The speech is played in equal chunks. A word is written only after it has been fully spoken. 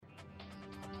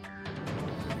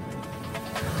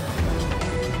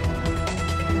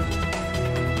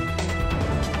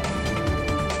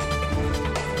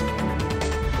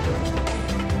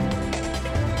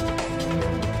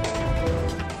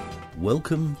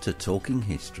Welcome to Talking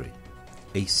History,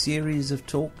 a series of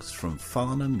talks from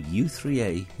Farnham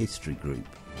U3A History Group.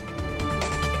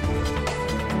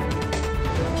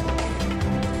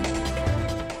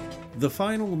 The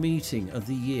final meeting of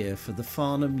the year for the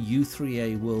Farnham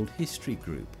U3A World History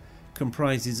Group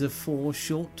comprises of 4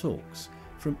 short talks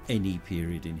from any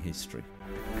period in history.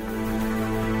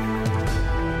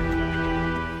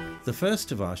 The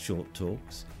first of our short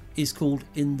talks is called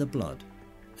In the Blood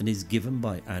and is given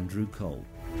by Andrew Cole.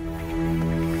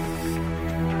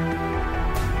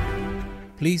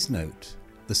 Please note,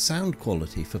 the sound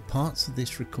quality for parts of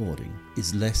this recording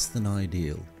is less than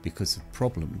ideal because of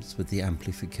problems with the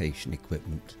amplification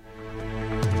equipment.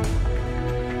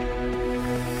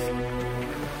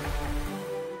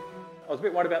 I was a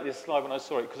bit worried about this slide when I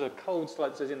saw it because a cold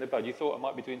slide says In the Blood. You thought I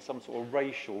might be doing some sort of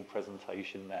racial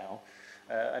presentation now,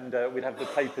 and we'd have the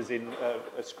papers in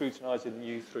scrutinised in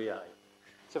U3A.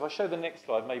 So if I show the next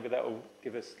slide, maybe that will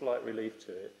give a slight relief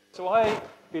to it. So I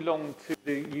belong to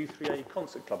the U3A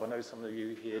Concert Club. I know some of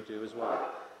you here do as well.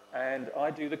 And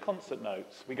I do the concert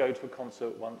notes. We go to a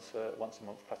concert once a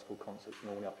month, classical concerts,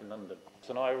 normally up in London.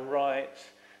 And I write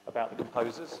about the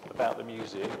composers, about the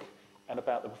music, and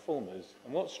about the performers.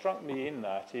 And what struck me in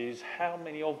that is how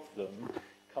many of them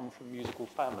come from musical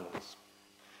families.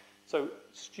 So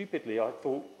stupidly, I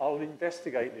thought I'll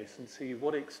investigate this and see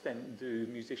what extent do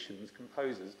musicians,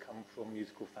 composers come from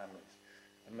musical families.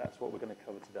 And that's what we're going to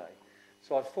cover today.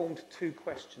 So I've formed 2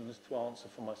 questions to answer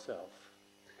for myself.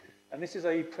 And this is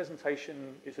a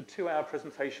presentation, it's a 2-hour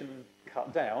presentation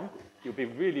cut down, you'll be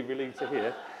really relieved to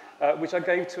hear, which I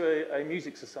gave to a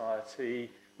music society,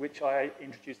 which I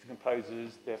introduced the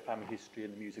composers, their family history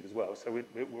and the music as well. So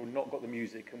we've not got the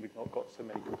music and we've not got so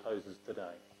many composers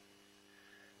today.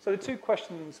 So the 2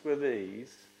 questions were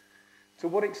these. To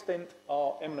what extent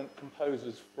are eminent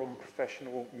composers from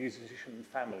professional musician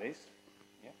families?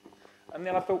 Yeah. And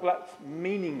then I thought, well, that's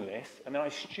meaningless. And then I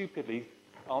stupidly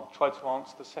tried to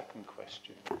answer the second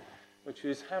question, which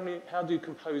is how do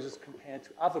composers compare to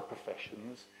other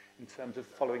professions in terms of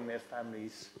following their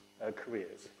families'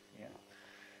 careers? Yeah.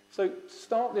 So to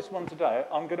start this one today,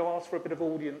 I'm going to ask for a bit of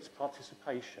audience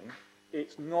participation.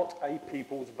 It's not a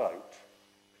people's vote.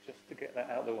 Just to get that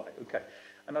out of the way. Okay.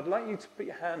 And I'd like you to put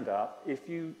your hand up if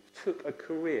you took a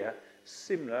career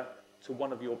similar to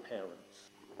one of your parents.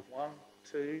 1,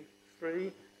 2,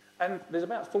 3. And there's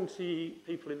about 40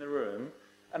 people in the room.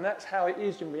 And that's how it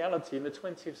is in reality in the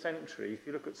 20th century. If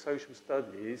you look at social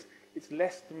studies, it's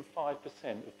less than 5%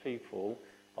 of people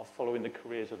are following the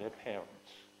careers of their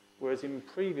parents. Whereas in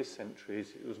previous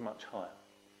centuries, it was much higher.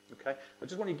 Okay? I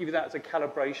just want to give you that as a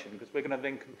calibration because we're going to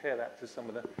then compare that to some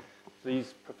of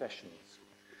these professions.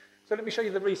 So let me show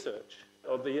you the research,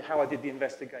 or how I did the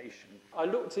investigation. I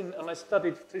looked in and I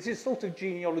studied, this is sort of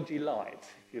genealogy light,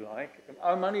 if you like.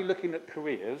 I'm only looking at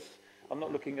careers. I'm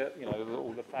not looking at,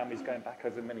 all the families going back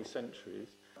over many centuries.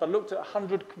 I looked at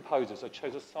 100 composers. I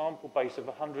chose a sample base of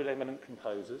 100 eminent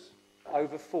composers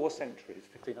over 4 centuries,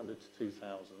 1500 to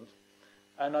 2000.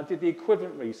 And I did the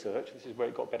equivalent research, this is where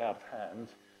it got a bit out of hand,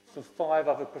 for 5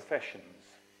 other professions.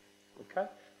 Okay?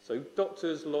 So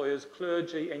doctors, lawyers,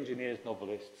 clergy, engineers,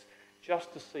 novelists,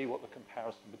 just to see what the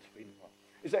comparison between them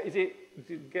was.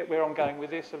 Do you get where I'm going with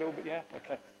this a little bit? Yeah?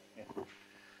 Okay. Yeah.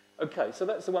 Okay, so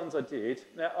that's the ones I did.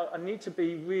 Now, I need to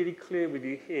be really clear with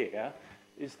you here,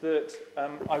 is that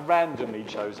I randomly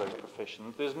chose those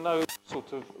professions. There's no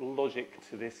sort of logic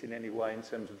to this in any way in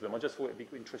terms of them. I just thought it'd be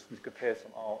interesting to compare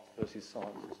some art versus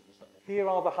sciences. Here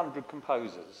are the 100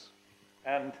 composers.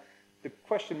 And the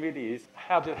question really is,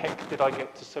 how the heck did I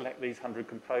get to select these 100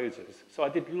 composers? So I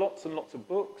did lots and lots of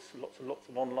books, lots and lots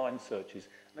of online searches.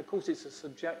 And of course, it's a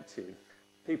subjective.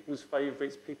 People's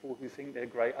favourites, people who think they're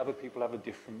great, other people have a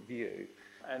different view.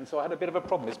 And so I had a bit of a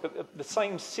problem with this, but the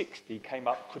same 60 came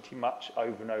up pretty much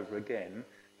over and over again,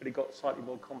 but it got slightly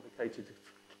more complicated to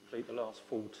complete the last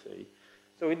 40.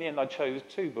 So in the end, I chose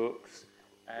 2 books,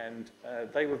 and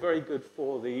they were very good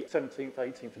for the 17th,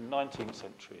 18th, and 19th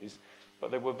centuries, but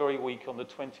they were very weak on the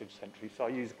 20th century, so I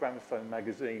used Gramophone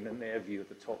magazine and their view of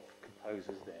the top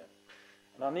composers there.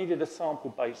 And I needed a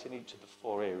sample base in each of the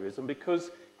 4 areas, and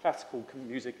because classical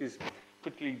music is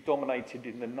particularly dominated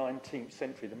in the 19th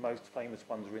century, the most famous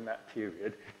ones are in that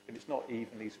period, but it's not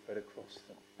evenly spread across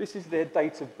them. This is their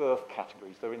date of birth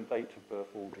categories. They're in date of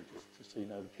birth order, just so you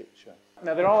know the picture.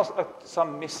 Now, there are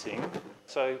some missing,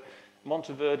 so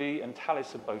Monteverdi and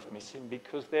Tallis are both missing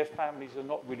because their families are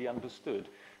not really understood.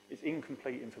 It's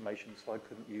incomplete information, so I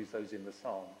couldn't use those in the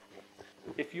sample.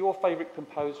 If your favourite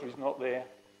composer is not there,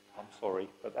 I'm sorry,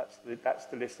 but that's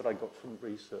the list that I got from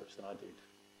research that I did.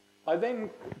 I then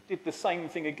did the same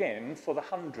thing again for the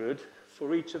 100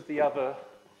 for each of the other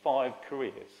 5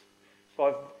 careers. So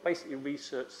I've basically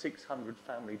researched 600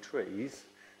 family trees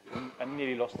and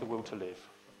nearly lost the will to live.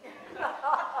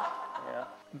 Yeah.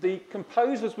 The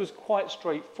composers was quite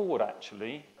straightforward,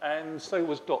 actually, and so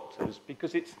was doctors,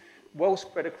 because it's well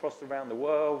spread around the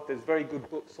world. There's very good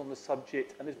books on the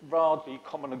subject, and there's hardly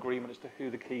common agreement as to who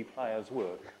the key players were.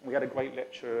 And we had a great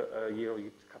lecture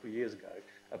a couple of years ago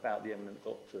about the eminent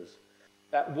doctors.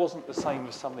 That wasn't the same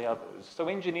as some of the others. So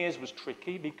engineers was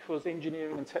tricky because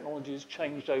engineering and technology has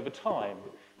changed over time.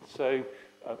 So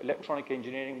electronic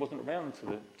engineering wasn't around until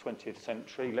the 20th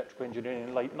century, electrical engineering in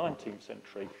the late 19th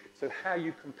century. So how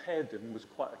you compared them was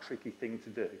quite a tricky thing to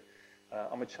do.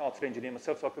 I'm a chartered engineer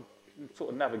myself, so I could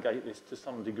sort of navigate this to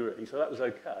some degree, so that was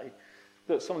okay.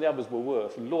 But some of the others were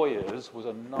worse. Lawyers was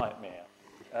a nightmare.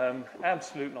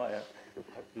 Absolute nightmare.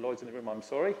 Lloyd's in the room, I'm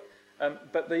sorry.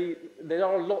 But there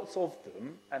are lots of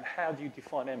them, and how do you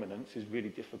define eminence is really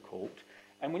difficult.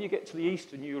 And when you get to the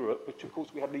Eastern Europe, which of course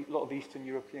we have a lot of Eastern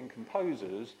European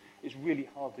composers, it's really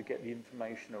hard to get the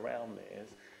information around theirs.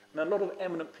 And a lot of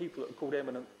eminent people that are called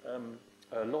eminent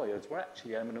lawyers were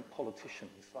actually eminent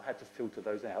politicians. So I had to filter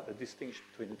those out. The distinction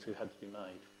between the two had to be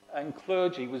made. And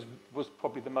clergy was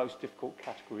probably the most difficult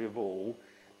category of all,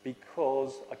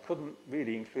 because I couldn't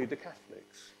really include the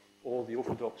Catholics or the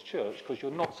Orthodox Church, because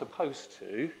you're not supposed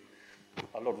to.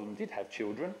 A lot of them did have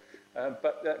children,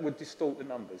 but that would distort the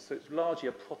numbers. So it's largely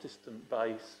a Protestant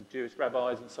base, Jewish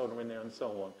rabbis and so on are in there and so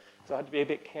on. So I had to be a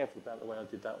bit careful about the way I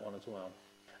did that one as well.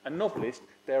 And novelists,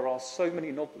 there are so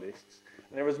many novelists,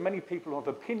 and there are as many people who have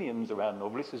opinions around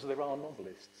novelists as there are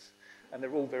novelists. And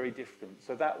they're all very different.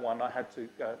 So that one I had to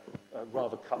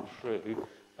rather cut through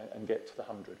and get to the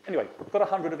 100. Anyway, got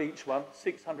 100 of each one,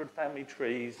 600 family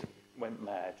trees, went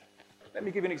mad. Let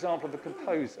me give you an example of a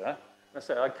composer. I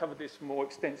say I covered this more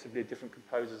extensively, different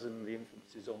composers and the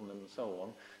influences on them and so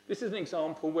on. This is an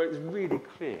example where it's really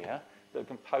clear that a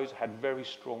composer had very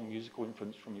strong musical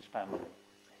influence from his family.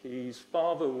 His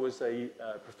father was a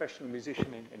professional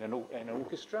musician in an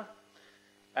orchestra,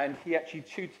 and he actually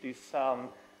tutored his son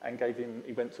and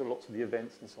he went to lots of the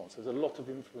events and so on. So there's a lot of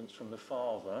influence from the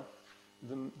father.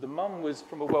 The mum was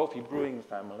from a wealthy brewing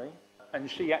family,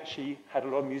 and she actually had a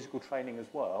lot of musical training as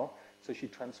well, so she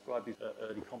transcribed his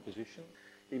early composition.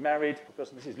 He married, because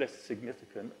this is less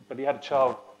significant, but he had a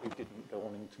child who didn't go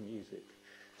on into music.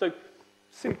 So,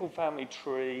 simple family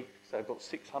tree, so I've got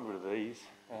 600 of these.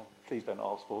 Please don't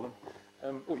ask for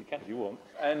them. Or you can if you want.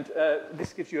 And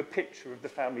this gives you a picture of the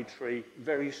family tree,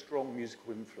 very strong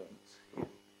musical influence.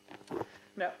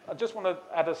 Now, I just want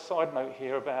to add a side note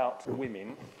here about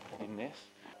women in this.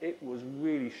 It was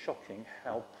really shocking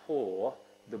how poor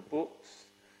the books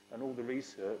and all the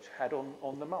research had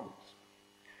on the mums.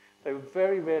 They were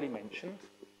very rarely mentioned.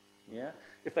 Yeah?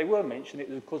 If they were mentioned, it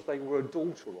was because they were a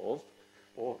daughter of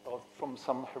or from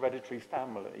some hereditary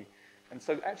family. And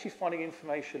so actually finding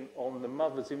information on the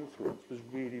mother's influence was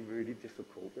really, really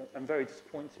difficult and very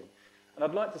disappointing. And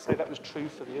I'd like to say that was true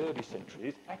for the early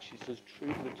centuries. Actually, it's as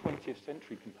true for the 20th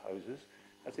century composers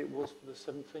as it was for the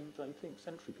 17th, 18th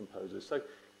century composers. So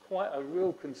quite a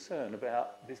real concern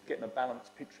about this getting a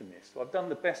balanced picture in this. So I've done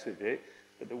the best with it,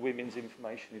 but the women's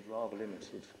information is rather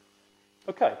limited.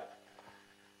 Okay,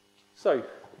 so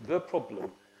the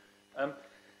problem.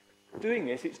 Doing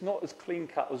this, it's not as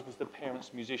clean-cut as was the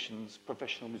parents' musicians,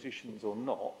 professional musicians or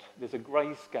not. There's a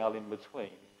grey scale in between.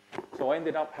 So I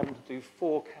ended up having to do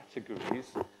 4 categories.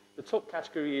 The top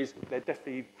category is they're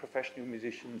definitely professional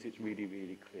musicians. It's really,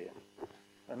 really clear.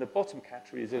 And the bottom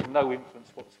category is there's no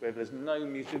influence whatsoever. There's no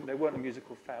music. They weren't a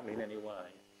musical family in any way.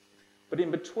 But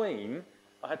in between,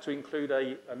 I had to include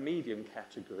a medium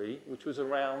category, which was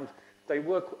around, they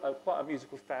were quite a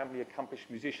musical family, accomplished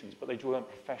musicians, but they weren't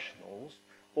professionals,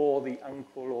 or the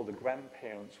uncle or the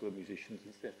grandparents were musicians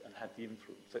and had the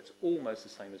influence. So it's almost the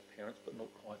same as parents, but not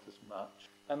quite as much.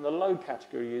 And the low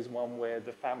category is one where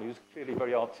the family was clearly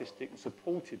very artistic and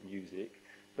supported music,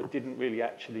 but didn't really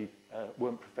actually,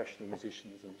 weren't professional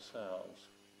musicians themselves.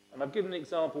 And I've given an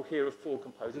example here of 4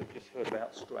 composers. We've just heard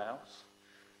about Strauss.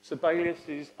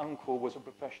 Sibelius's uncle was a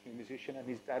professional musician and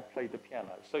his dad played the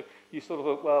piano. So you sort of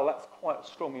thought, well, that's quite a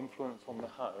strong influence on the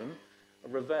home.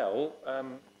 Ravel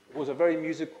was a very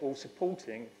musical,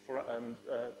 supported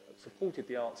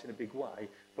the arts in a big way,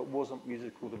 but wasn't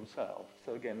musical themselves.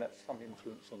 So again, that's some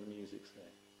influence on the music there.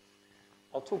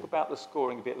 I'll talk about the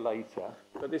scoring a bit later,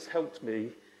 but this helped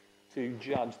me to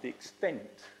judge the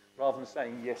extent, rather than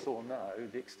saying yes or no,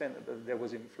 the extent that there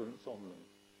was influence on them.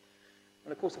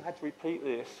 And of course I had to repeat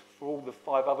this for all the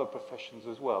 5 other professions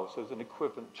as well, so there's an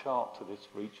equivalent chart to this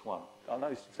for each one. I know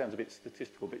this sounds a bit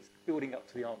statistical, but it's building up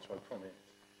to the answer, I promise.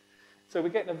 So we're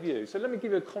getting a view. So let me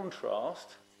give you a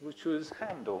contrast, which was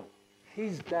Handel.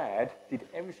 His dad did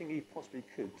everything he possibly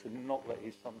could to not let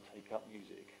his son take up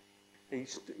music.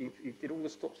 He did all the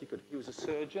stops he could. He was a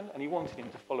surgeon, and he wanted him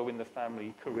to follow in the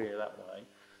family career that way.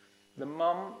 The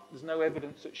mum, there's no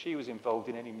evidence that she was involved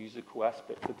in any musical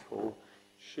aspect at all.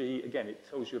 She, again, it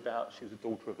tells you about she was a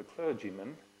daughter of a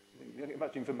clergyman. You don't get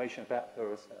much information about her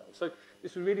herself. So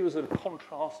this really was a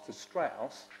contrast to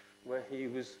Strauss, where he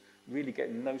was really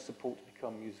getting no support to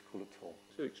become musical at all.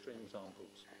 2 extreme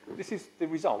examples. This is the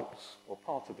results, or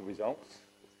part of the results.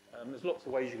 There's lots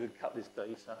of ways you could cut this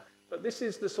data. But this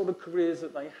is the sort of careers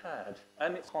that they had,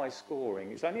 and it's high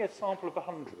scoring. It's only a sample of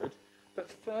 100, but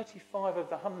 35 of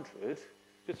the 100,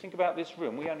 just think about this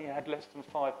room, we only had less than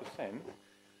 5%.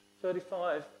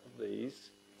 35 of these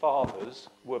fathers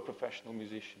were professional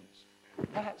musicians.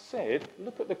 That said,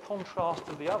 look at the contrast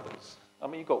of the others. I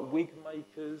mean, you've got wig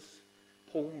makers,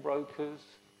 pawnbrokers,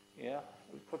 yeah,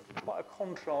 quite a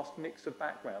contrast mix of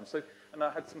backgrounds. So, and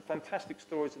I had some fantastic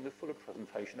stories in the Fuller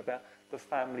presentation about the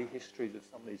family histories of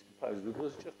some of these composers. It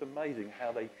was just amazing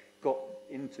how they got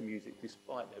into music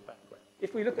despite their background.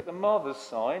 If we look at the mother's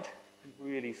side,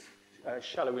 really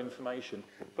shallow information,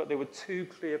 but there were 2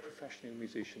 clear professional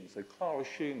musicians. So Clara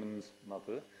Schumann's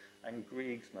mother and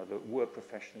Grieg's mother were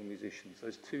professional musicians.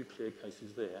 There's 2 clear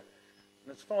cases there.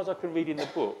 And as far as I can read in the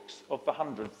books, of the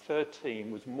 100,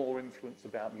 13 was more influenced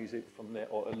about music from their,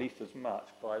 or at least as much,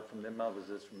 from their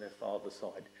mothers as from their father's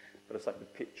side. But as I say, the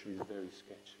picture is very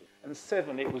sketchy. And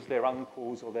 7, it was their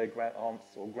uncles or their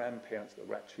aunts or grandparents that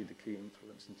were actually the key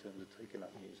influence in terms of taking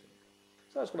up music.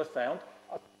 So that's what I found.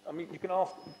 I mean, you can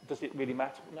ask, does it really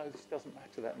matter? No, this doesn't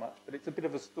matter that much, but it's a bit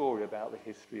of a story about the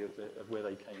history of where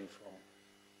they came from.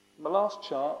 My last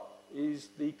chart is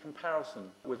the comparison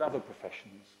with other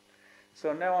professions.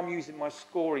 So now I'm using my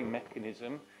scoring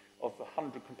mechanism of the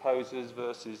 100 composers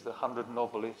versus the 100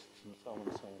 novelists and so on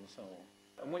and so on and so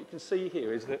on. And what you can see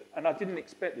here is that, and I didn't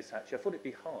expect this actually, I thought it'd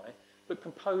be high, but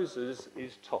composers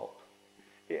is top.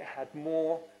 It had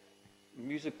more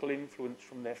musical influence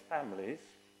from their families.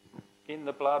 In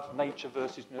the Blood, Nature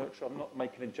versus Nurture. I'm not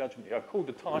making a judgment here. I called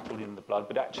the title In the Blood,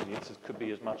 but actually it could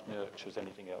be as much nurture as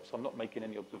anything else. I'm not making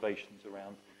any observations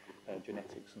around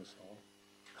genetics and so on.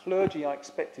 Clergy I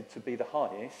expected to be the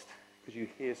highest, because you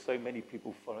hear so many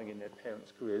people following in their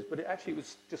parents' careers, but it actually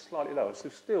was just slightly lower. So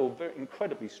still very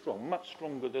incredibly strong, much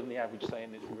stronger than the average, say,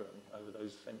 in this room over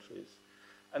those centuries.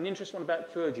 And the interesting one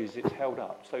about clergy is it's held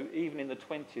up. So even in the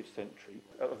 20th century,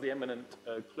 of the eminent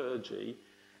clergy,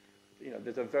 you know,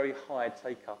 there's a very high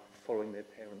take-up following their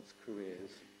parents' careers,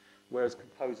 whereas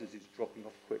composers is dropping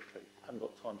off quickly. I haven't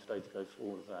got time today to go through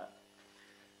all of that.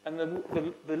 And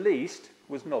the least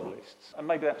was novelists. And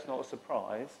maybe that's not a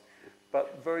surprise,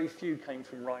 but very few came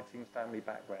from writing family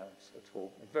backgrounds at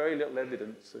all. Very little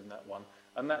evidence in that one.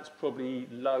 And that's probably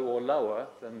low or lower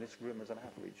than this room as an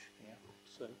average. Yeah?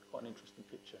 So quite an interesting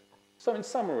picture. So in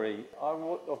summary,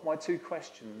 of my 2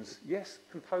 questions, yes,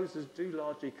 composers do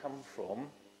largely come from,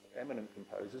 eminent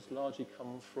composers, largely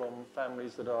come from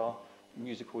families that are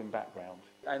musical in background.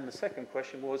 And the second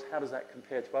question was, how does that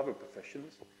compare to other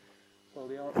professions? Well,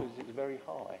 the answer is it's very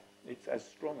high. It's as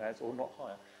strong as or not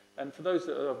higher. And for those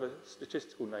that are of a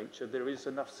statistical nature, there is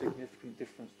enough significant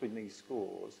difference between these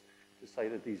scores to say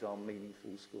that these are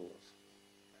meaningful scores.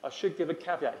 I should give a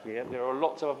caveat here. There are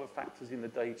lots of other factors in the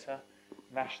data: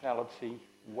 nationality,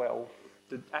 wealth,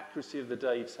 the accuracy of the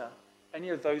data. Any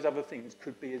of those other things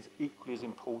could be as equally as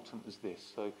important as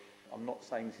this. So I'm not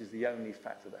saying this is the only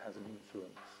factor that has an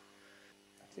influence.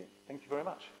 That's it. Thank you very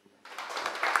much.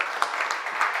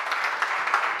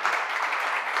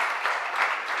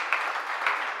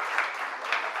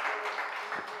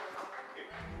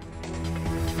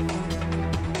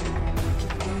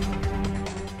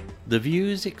 The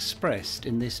views expressed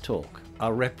in this talk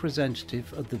are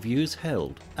representative of the views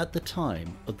held at the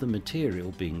time of the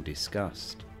material being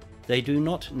discussed. They do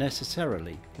not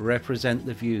necessarily represent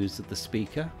the views of the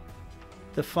speaker,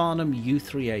 the Farnham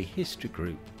U3A History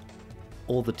Group,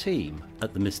 or the team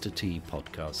at the Mr. T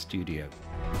Podcast Studio.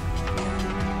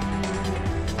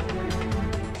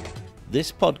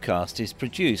 This podcast is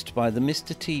produced by the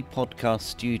Mr. T Podcast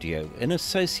Studio in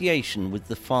association with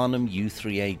the Farnham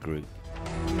U3A Group.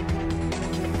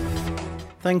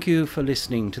 Thank you for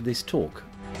listening to this talk